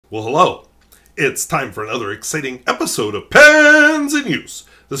Well, hello. It's time for another exciting episode of Pens in Use.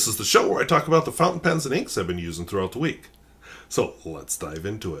 This is the show where I talk about the fountain pens and inks I've been using throughout the week. So, let's dive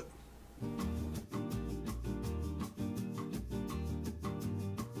into it.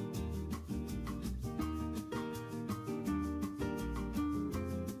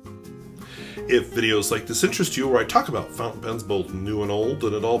 If videos like this interest you, where I talk about fountain pens both new and old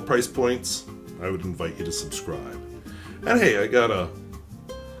and at all price points, I would invite you to subscribe. And hey, I got a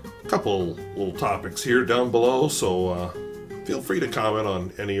couple little topics here down below, so feel free to comment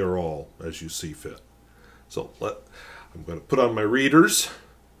on any or all as you see fit. So I'm going to put on my readers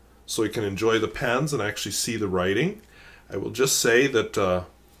so I can enjoy the pens and actually see the writing. I will just say that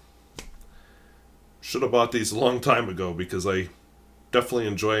should have bought these a long time ago, because I definitely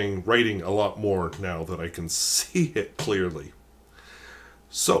enjoying writing a lot more now that I can see it clearly.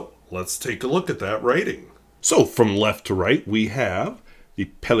 So let's take a look at that writing. So from left to right we have the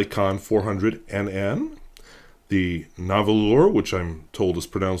Pelikan 400 NN, the Nahvalur, which I'm told is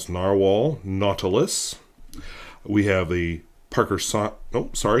pronounced Narwhal, Nautilus. We have the Parker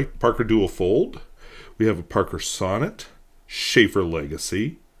Duofold. We have a Parker Sonnet, Sheaffer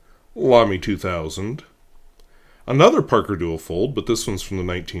Legacy, Lamy 2000, another Parker Duofold, but this one's from the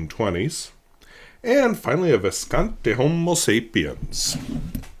 1920s, and finally a Visconti Homo Sapiens.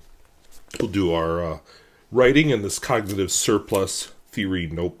 We'll do our writing in this cognitive surplus theory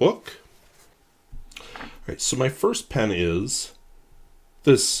notebook. Alright, so my first pen is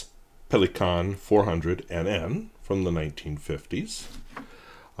this Pelikan 400 NN from the 1950s.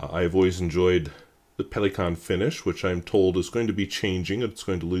 I've always enjoyed the Pelikan finish, which I'm told is going to be changing. It's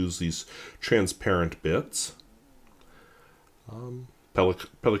going to lose these transparent bits.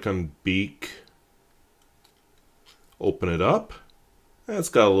 Pelikan beak. Open it up. It's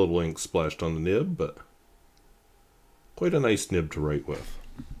got a little ink splashed on the nib, but quite a nice nib to write with.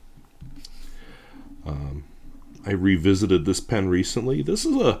 I revisited this pen recently. This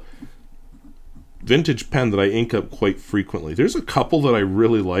is a vintage pen that I ink up quite frequently. There's a couple that I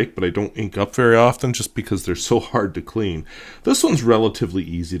really like, but I don't ink up very often just because they're so hard to clean. This one's relatively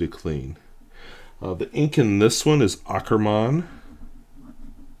easy to clean. The ink in this one is Ackermann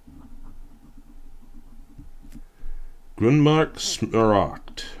Grundmark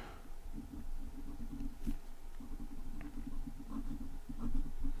Smaragd.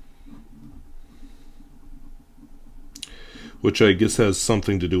 Which I guess has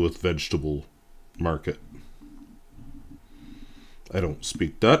something to do with vegetable market. I don't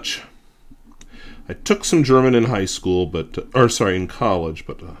speak Dutch. I took some German in high school, but in college,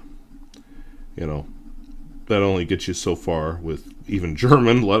 but you know, that only gets you so far with even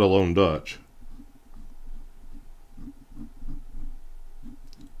German, let alone Dutch.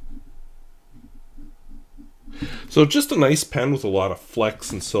 So just a nice pen with a lot of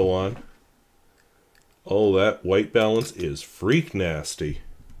flex and so on. Oh, that white balance is freak nasty.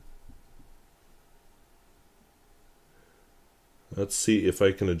 Let's see if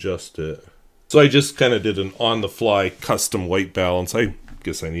I can adjust it. So I just kind of did an on-the-fly custom white balance. I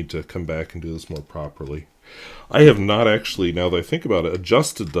guess I need to come back and do this more properly. I have not actually, now that I think about it,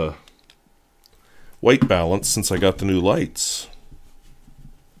 adjusted the white balance since I got the new lights.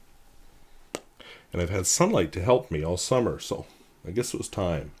 And I've had sunlight to help me all summer, so I guess it was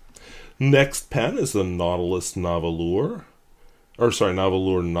time. Next pen is the Nahvalur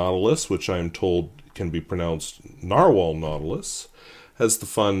Nautilus, which I'm told can be pronounced Narwhal Nautilus. Has the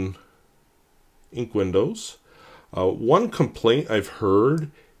fun ink windows. One complaint I've heard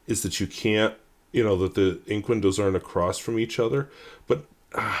is that you can't, that the ink windows aren't across from each other, but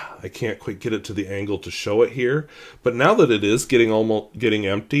I can't quite get it to the angle to show it here. But now that it is getting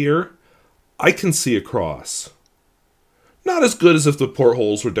emptier, I can see across. Not as good as if the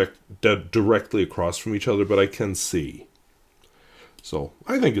portholes were directly across from each other, but I can see. So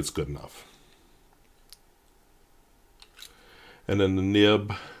I think it's good enough. And then the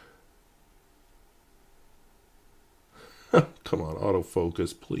nib. Come on,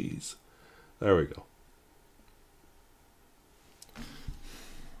 autofocus, please. There we go.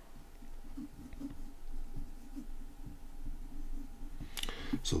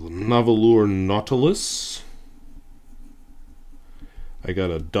 So the Nahvalur Nautilus. I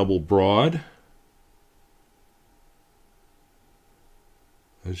got a double broad.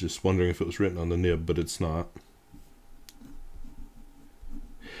 I was just wondering if it was written on the nib, but it's not.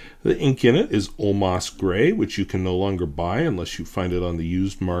 The ink in it is Omas Gray, which you can no longer buy unless you find it on the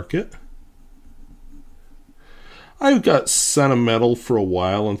used market. I got sentimental for a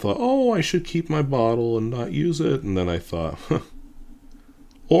while and thought, oh, I should keep my bottle and not use it. And then I thought,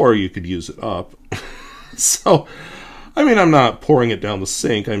 or you could use it up. So I mean, I'm not pouring it down the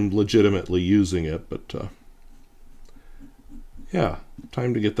sink. I'm legitimately using it, but yeah,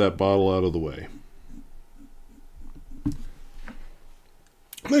 time to get that bottle out of the way.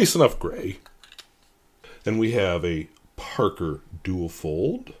 Nice enough gray. Then we have a Parker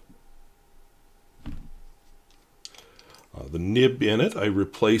Duofold. The nib in it, I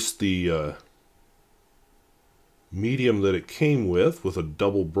replaced the medium that it came with a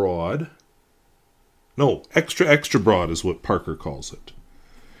double broad. No, extra broad is what Parker calls it.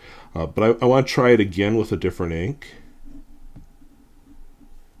 But I want to try it again with a different ink.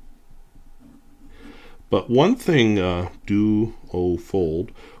 But one thing, Duofold,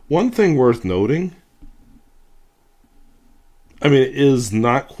 one thing worth noting, I mean, it is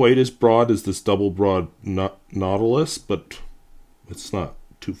not quite as broad as this double broad Nautilus, but it's not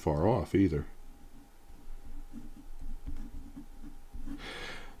too far off either.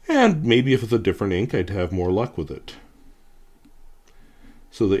 And maybe if it's a different ink, I'd have more luck with it.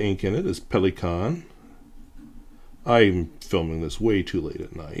 So the ink in it is Pelikan. I'm filming this way too late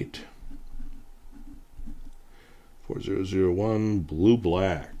at night. 4001 Blue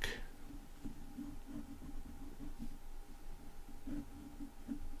Black.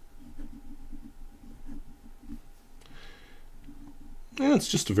 And it's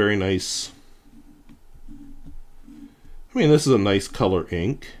just a very nice, I mean, this is a nice color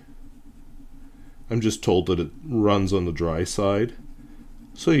ink. I'm just told that it runs on the dry side.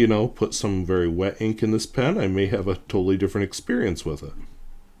 So, you know, put some very wet ink in this pen, I may have a totally different experience with it.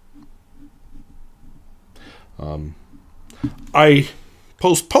 I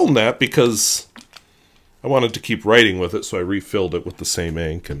postponed that because I wanted to keep writing with it, so I refilled it with the same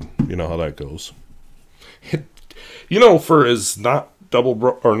ink, and you know how that goes. You know, for as not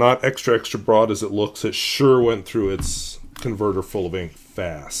not extra broad as it looks, it sure went through its converter full of ink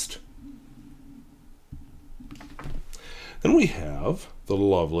fast. Then we have the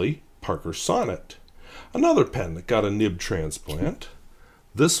lovely Parker Sonnet, another pen that got a nib transplant.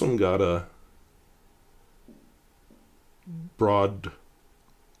 This one got a broad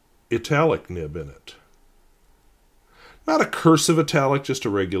italic nib in it. Not a cursive italic, just a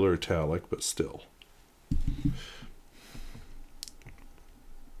regular italic, but still.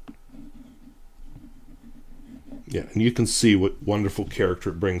 Yeah, and you can see what wonderful character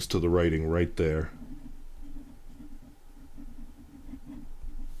it brings to the writing right there.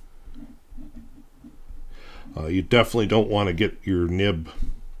 You definitely don't want to get your nib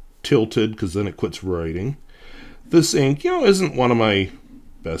tilted, because then it quits writing. This ink, you know, isn't one of my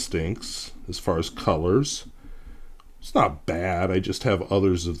best inks as far as colors. It's not bad, I just have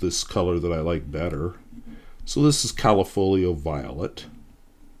others of this color that I like better. So this is Callifolio Violet.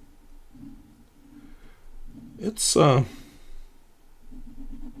 It's kind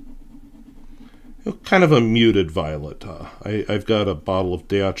of a muted violet. I've got a bottle of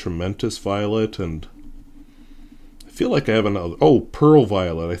Deatramentis Violet, and I feel like I have another. Oh, Pearl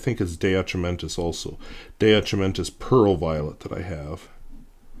Violet. I think it's Deatramentis also. Deatramentis Pearl Violet that I have.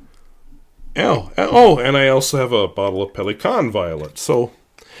 Oh, and I also have a bottle of Pelikan Violet. So,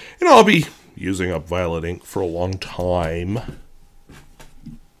 you know, I'll be using up violet ink for a long time.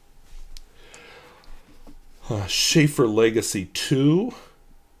 Sheaffer Legacy 2,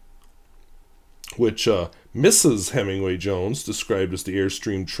 which Mrs. Hemingway Jones described as the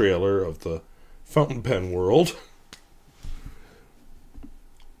Airstream trailer of the fountain pen world.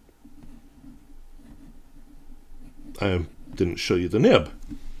 I didn't show you the nib.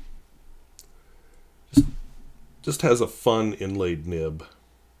 Just has a fun inlaid nib.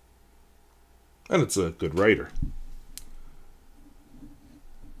 And it's a good writer.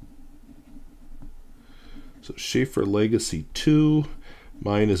 So Sheaffer Legacy 2,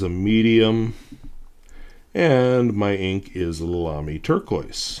 mine is a medium, and my ink is a Lamy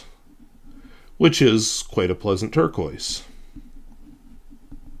Turquoise, which is quite a pleasant turquoise.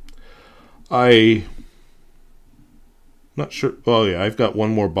 I'm not sure, oh yeah, I've got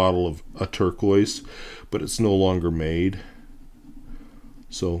one more bottle of a turquoise, but it's no longer made.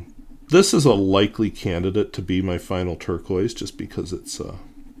 So this is a likely candidate to be my final turquoise, just because it's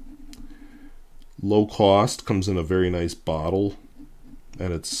low cost, comes in a very nice bottle,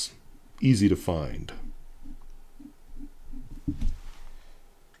 and it's easy to find.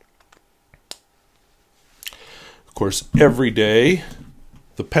 Of course, every day,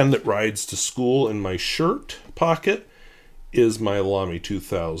 the pen that rides to school in my shirt pocket is my Lamy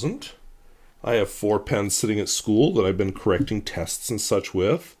 2000. I have 4 pens sitting at school that I've been correcting tests and such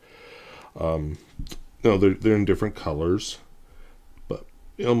with. No, they're in different colors.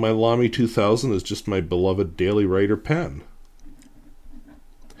 You know, my Lamy 2000 is just my beloved daily writer pen.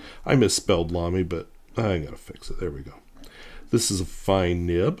 I misspelled Lamy, but I gotta fix it. There we go. This is a fine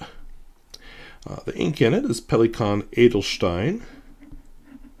nib. The ink in it is Pelikan Edelstein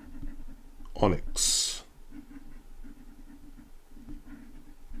Onyx.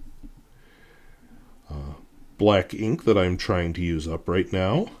 Black ink that I'm trying to use up right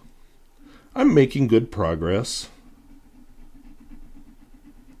now. I'm making good progress.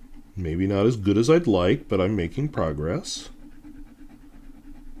 Maybe not as good as I'd like, but I'm making progress.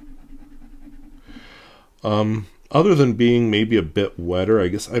 Other than being maybe a bit wetter, I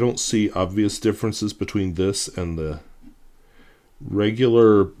guess I don't see obvious differences between this and the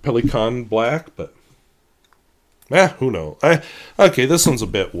regular Pelikan black, but who knows? Okay, this one's a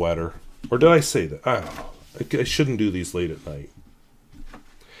bit wetter. Or did I say that? I don't know. I shouldn't do these late at night.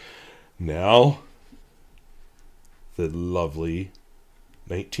 Now, the lovely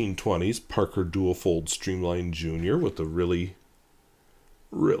 1920s Parker Duofold Streamline Jr. with a really,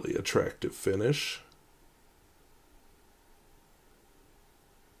 really attractive finish.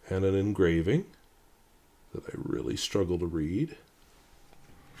 And an engraving that I really struggle to read.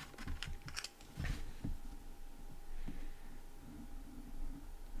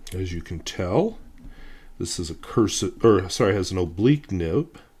 As you can tell, this is a cursive, or sorry, has an oblique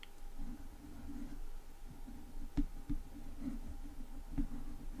nib.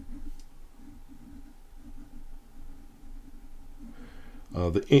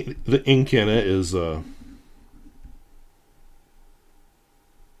 The ink in it is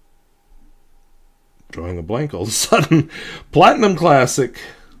drawing a blank all of a sudden. Platinum Classic.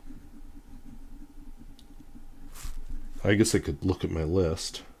 I guess I could look at my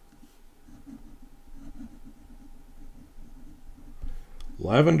list.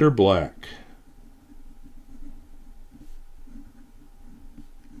 Lavender Black.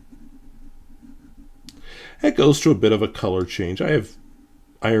 It goes to a bit of a color change. I have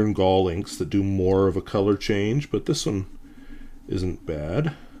iron gall inks that do more of a color change, but this one isn't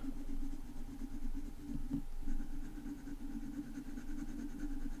bad.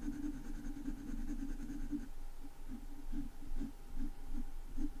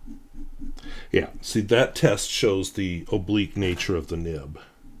 Yeah, see, that test shows the oblique nature of the nib.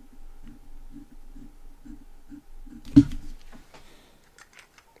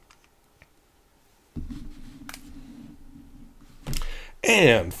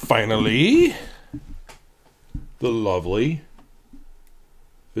 And finally, the lovely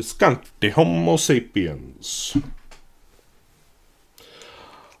Visconti Homo Sapiens.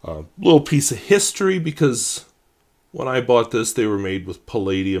 A little piece of history, because when I bought this, they were made with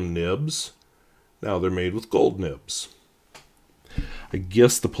palladium nibs. Now they're made with gold nibs. I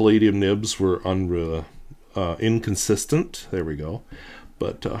guess the palladium nibs were inconsistent. There we go.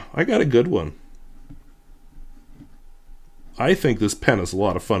 But I got a good one. I think this pen is a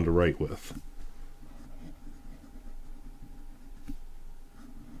lot of fun to write with.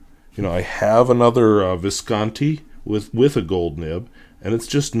 You know, I have another Visconti with a gold nib, and it's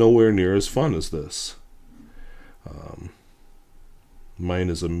just nowhere near as fun as this. Mine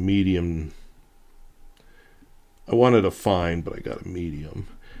is a medium. I wanted a fine, but I got a medium.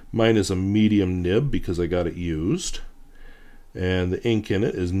 Mine is a medium nib because I got it used. And the ink in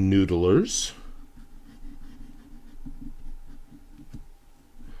it is Noodler's.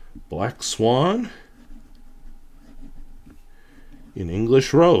 Black Swan in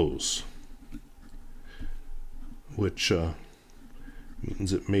English Rose, which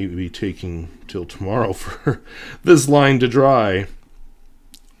means it may be taking till tomorrow for this line to dry.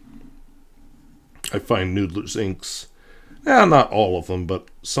 I find Noodler's inks, not all of them, but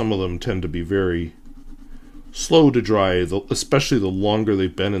some of them tend to be very slow to dry, especially the longer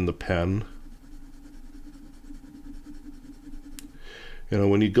they've been in the pen. You know,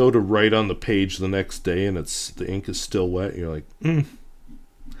 when you go to write on the page the next day and the ink is still wet, you're like,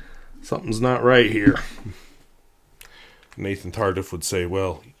 something's not right here. Nathan Tardif would say,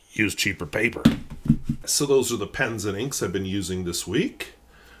 well, use cheaper paper. So those are the pens and inks I've been using this week.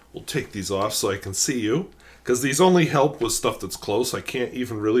 We'll take these off so I can see you, because these only help with stuff that's close. I can't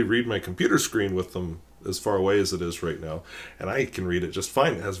even really read my computer screen with them as far away as it is right now. And I can read it just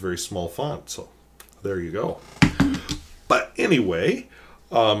fine. It has very small font, so there you go. But anyway,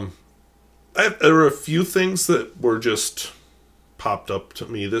 there were a few things that were just popped up to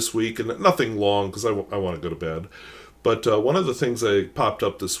me this week, and nothing long because I want to go to bed. But one of the things that popped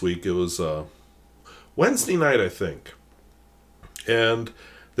up this week, it was Wednesday night, I think, and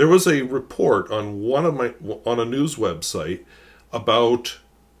there was a report on on a news website about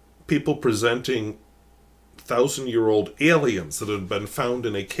people presenting 1,000-year-old aliens that had been found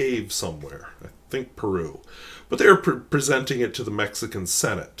in a cave somewhere. I think Peru. But they were presenting it to the Mexican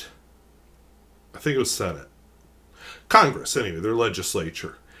Senate. I think it was Senate. Congress, anyway, their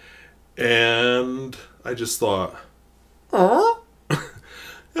legislature. And I just thought, oh, you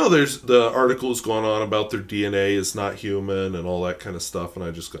know, there's the articles going on about their DNA is not human and all that kind of stuff, and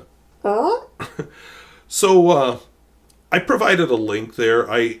I just got, oh. So I provided a link there.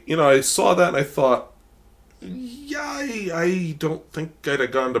 I saw that and I thought, yeah, I don't think I'd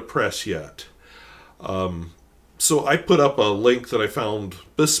have gone to press yet. So I put up a link that I found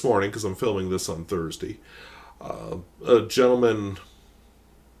this morning because I'm filming this on Thursday. A gentleman,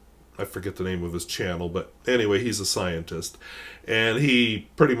 I forget the name of his channel, but anyway, he's a scientist. And he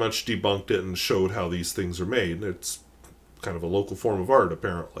pretty much debunked it and showed how these things are made. It's kind of a local form of art,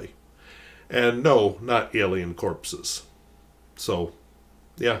 apparently. And no, not alien corpses. So,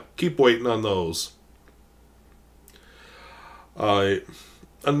 yeah, keep waiting on those.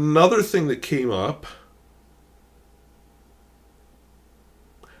 Another thing that came up,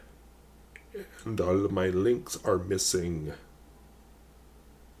 and all of my links are missing.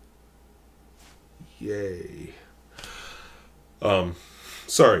 Yay.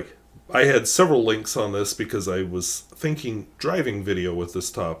 Sorry. I had several links on this because I was thinking driving video with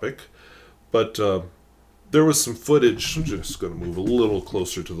this topic, but there was some footage. I'm just going to move a little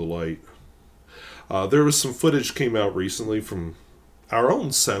closer to the light. There was some footage came out recently from our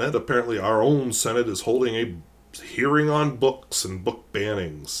own Senate. Apparently our own Senate is holding a hearing on books and book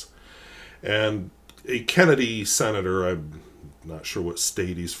bannings. And a Kennedy senator, I'm not sure what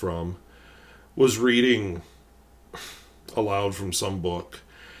state he's from, was reading aloud from some book.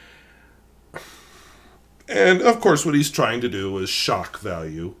 And, of course, what he's trying to do is shock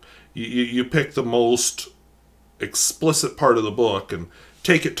value. You pick the most explicit part of the book and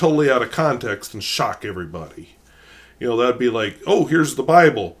take it totally out of context and shock everybody. You know, that'd be like, oh, here's the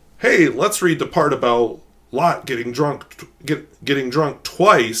Bible. Hey, let's read the part about Lot getting drunk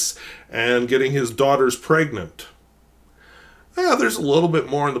twice and getting his daughters pregnant. Yeah, there's a little bit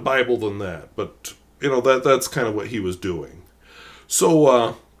more in the Bible than that, but you know that's kind of what he was doing.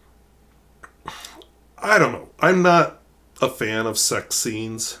 So I don't know. I'm not a fan of sex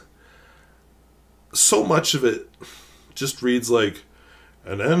scenes. So much of it just reads like,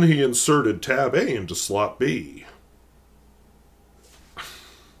 and then he inserted tab A into slot B.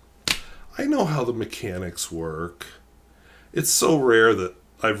 I know how the mechanics work. It's so rare that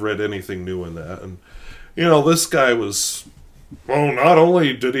I've read anything new in that. And, you know, this guy was, well, not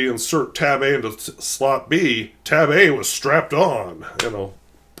only did he insert tab A into slot B, tab A was strapped on, you know.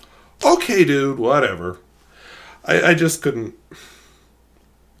 Okay, dude, whatever. I just couldn't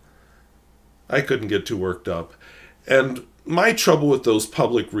get too worked up. And my trouble with those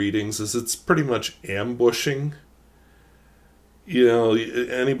public readings is it's pretty much ambushing. You know,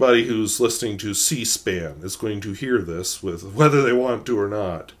 anybody who's listening to C-SPAN is going to hear this, with whether they want to or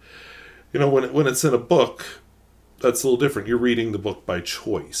not. You know, when it's in a book, that's a little different. You're reading the book by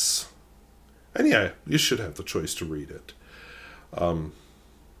choice. And yeah, you should have the choice to read it. You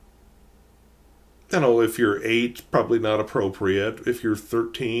know, if you're 8, probably not appropriate. If you're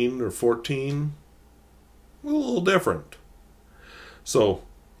 13 or 14, a little different. So,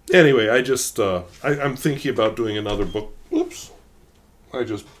 anyway, I'm thinking about doing another book. Oops. I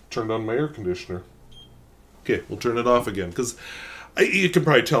just turned on my air conditioner. Okay, we'll turn it off again. Because you can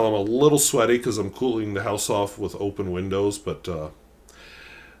probably tell I'm a little sweaty because I'm cooling the house off with open windows. But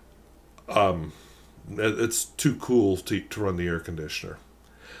it's too cool to run the air conditioner.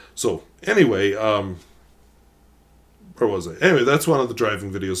 So, anyway, where was I? Anyway, that's one of the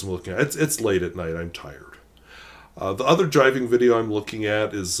driving videos I'm looking at. It's late at night. I'm tired. The other driving video I'm looking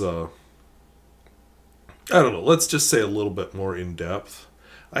at is... I don't know, let's just say a little bit more in-depth.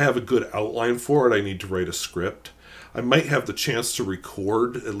 I have a good outline for it. I need to write a script. I might have the chance to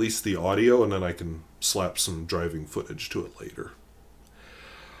record at least the audio, and then I can slap some driving footage to it later.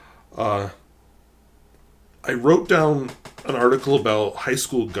 I wrote down an article about high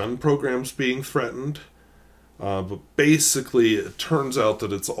school gun programs being threatened, but basically it turns out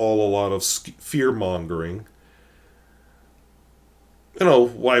that it's all a lot of fear-mongering. You know,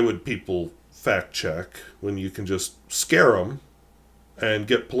 why would people fact check when you can just scare them and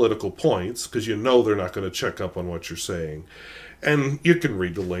get political points because you know they're not going to check up on what you're saying. And you can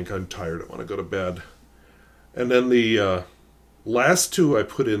read the link. I'm tired. I want to go to bed. And then the last two I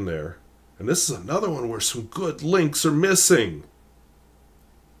put in there, and this is another one where some good links are missing.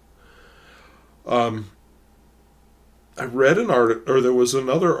 I read an article, or there was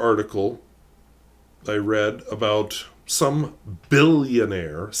another article I read about some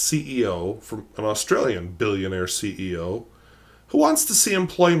billionaire CEO, from an Australian billionaire CEO, who wants to see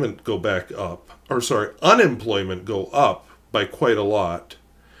employment go back up, or sorry, unemployment go up by quite a lot.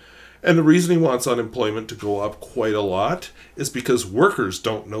 And the reason he wants unemployment to go up quite a lot is because workers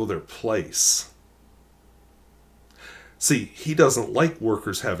don't know their place. See, he doesn't like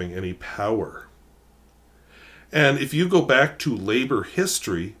workers having any power. And if you go back to labor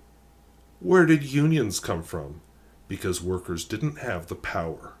history, where did unions come from? Because workers didn't have the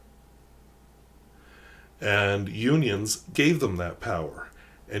power. And unions gave them that power.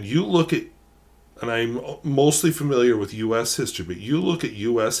 And you look at, and I'm mostly familiar with U.S. history, but you look at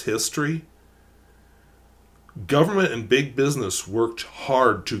U.S. history, government and big business worked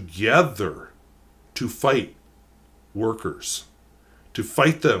hard together to fight workers, to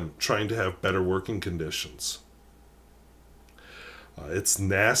fight them trying to have better working conditions. It's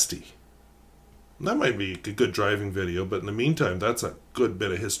nasty. That might be a good driving video, but in the meantime, that's a good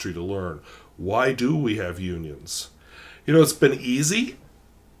bit of history to learn. Why do we have unions? You know, it's been easy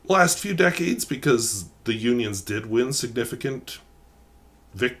last few decades because the unions did win significant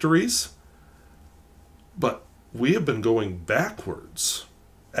victories, but we have been going backwards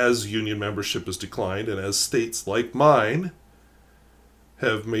as union membership has declined and as states like mine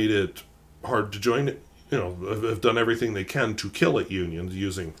have made it hard to join it. You know, have done everything they can to kill at unions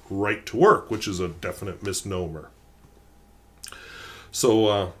using right to work, which is a definite misnomer.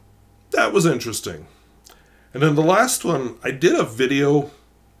 So that was interesting. And then the last one, I did a video,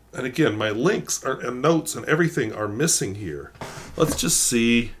 and again, my links and notes and everything are missing here. Let's just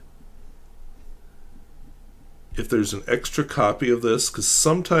see if there's an extra copy of this, because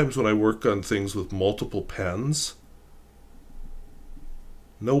sometimes when I work on things with multiple pens,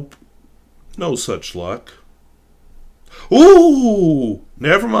 nope. No such luck. Ooh!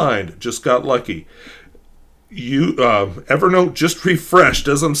 Never mind. Just got lucky. Evernote just refreshed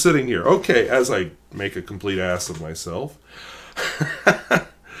as I'm sitting here. Okay, as I make a complete ass of myself.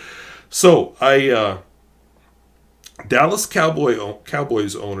 So, Dallas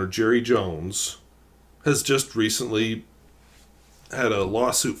Cowboys owner Jerry Jones has just recently had a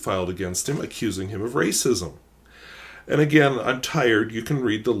lawsuit filed against him accusing him of racism. And again, I'm tired. You can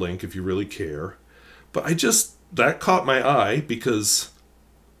read the link if you really care. But that caught my eye because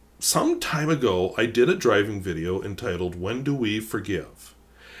some time ago, I did a driving video entitled, When Do We Forgive?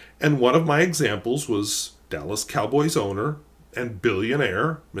 And one of my examples was Dallas Cowboys owner and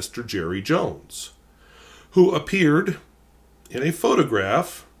billionaire, Mr. Jerry Jones, who appeared in a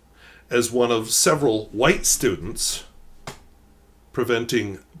photograph as one of several white students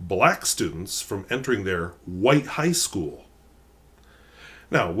preventing black students from entering their white high school.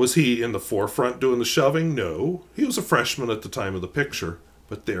 Now, was he in the forefront doing the shoving? No. He was a freshman at the time of the picture,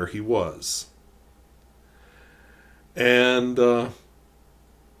 but there he was. And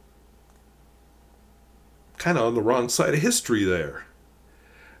kind of on the wrong side of history there.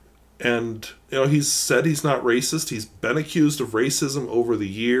 And, you know, he's said he's not racist. He's been accused of racism over the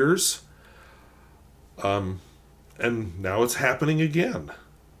years. And now it's happening again.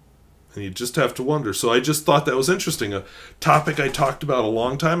 And you just have to wonder. So I just thought that was interesting. A topic I talked about a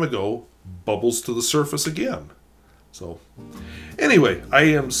long time ago bubbles to the surface again. So anyway, I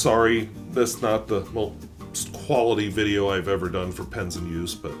am sorry that's not the most quality video I've ever done for Pens in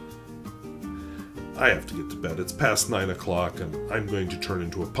Use, but I have to get to bed. It's past 9 o'clock and I'm going to turn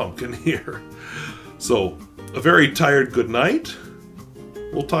into a pumpkin here. So a very tired good night.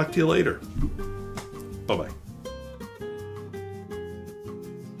 We'll talk to you later. Bye-bye.